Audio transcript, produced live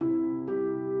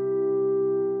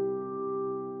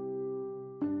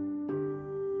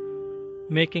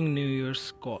Making New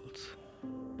Year's Calls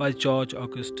by George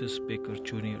Augustus Baker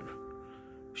Jr.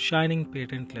 Shining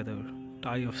patent leather,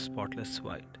 tie of spotless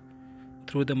white,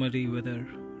 through the muddy weather,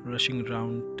 rushing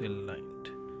round till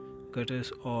night.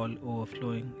 Gutters all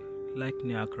overflowing like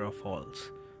Niagara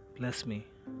Falls. Bless me,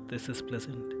 this is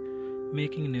pleasant.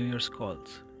 Making New Year's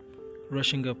calls,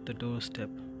 rushing up the doorstep,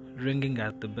 ringing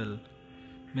at the bell.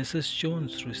 Mrs.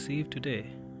 Jones received today.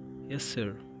 Yes,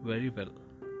 sir, very well.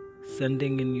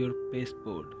 Sending in your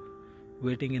pasteboard,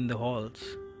 waiting in the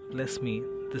halls. Bless me,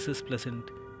 this is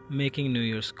pleasant. Making New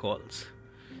Year's calls,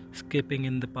 skipping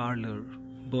in the parlor,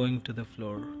 bowing to the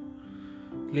floor.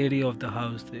 Lady of the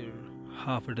house there,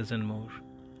 half a dozen more.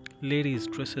 Ladies'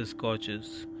 dresses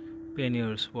gorgeous,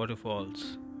 panniers,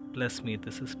 waterfalls. Bless me,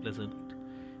 this is pleasant.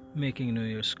 Making New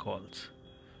Year's calls.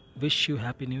 Wish you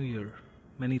Happy New Year.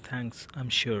 Many thanks, I'm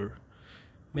sure.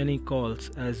 Many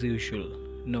calls as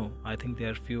usual. No, I think they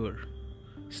are fewer.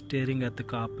 Staring at the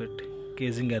carpet,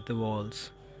 gazing at the walls.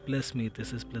 Bless me,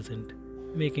 this is pleasant.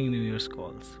 Making New Year's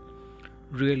calls.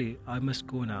 Really, I must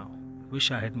go now. Wish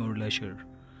I had more leisure.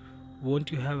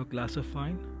 Won't you have a glass of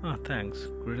wine? Ah, thanks.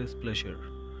 Greatest pleasure.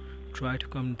 Try to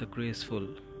come the graceful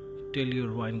till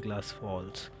your wine glass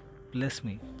falls. Bless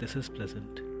me, this is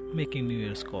pleasant. Making New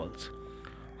Year's calls.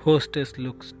 Hostess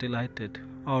looks delighted.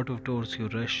 Out of doors you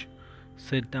rush.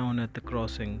 Sit down at the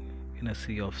crossing in a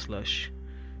sea of slush.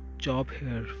 Job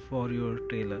here for your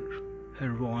tailor.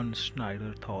 Herr von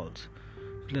Schneider Thalls.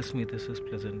 Bless me, this is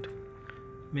pleasant.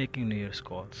 Making New Year's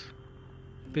calls.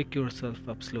 Pick yourself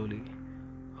up slowly.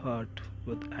 Heart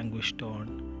with anguish torn.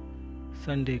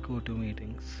 Sunday go to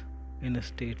meetings. In a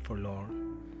state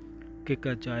forlorn. Kick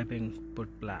a jibing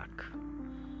put black.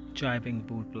 Jibing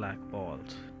boot black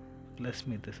balls. Bless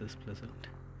me, this is pleasant.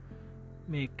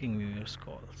 Making New Year's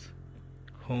calls.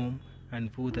 Home and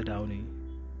woo the downy,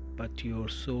 but your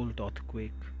soul doth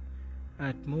quake.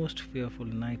 At most fearful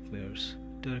nightmares,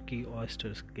 turkey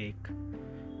oysters cake,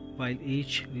 while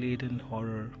each laden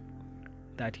horror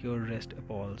that your rest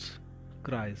appalls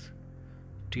cries,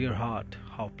 Dear heart,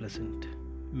 how pleasant,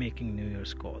 making New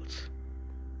Year's calls.